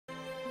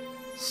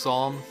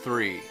Psalm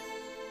 3.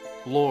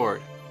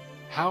 Lord,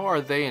 how are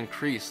they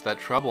increased that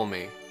trouble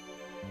me?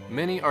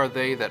 Many are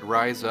they that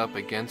rise up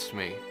against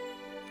me.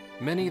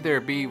 Many there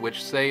be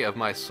which say of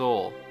my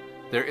soul,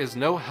 there is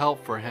no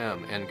help for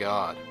him in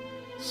God.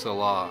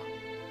 Selah.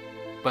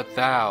 But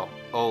thou,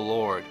 O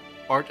Lord,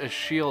 art a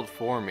shield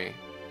for me,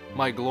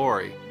 my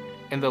glory,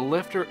 and the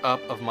lifter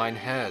up of mine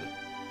head.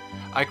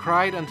 I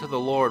cried unto the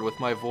Lord with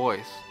my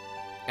voice,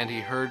 and he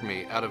heard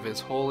me out of his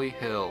holy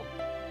hill.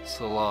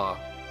 Selah.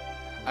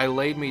 I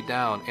laid me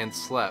down and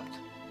slept.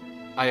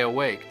 I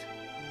awaked,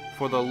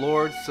 for the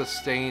Lord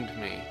sustained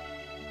me.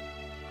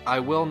 I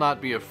will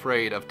not be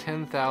afraid of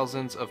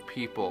 10,000s of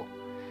people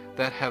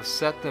that have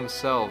set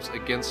themselves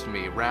against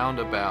me round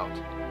about.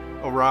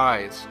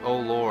 Arise, O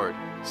Lord,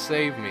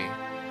 save me,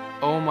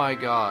 O my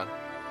God.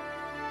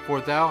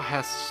 For thou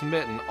hast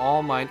smitten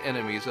all mine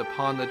enemies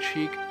upon the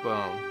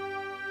cheekbone.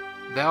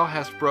 Thou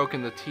hast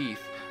broken the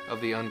teeth of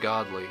the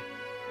ungodly.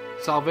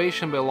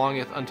 Salvation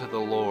belongeth unto the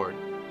Lord.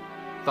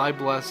 Thy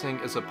blessing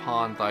is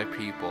upon thy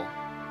people.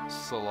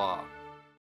 Selah.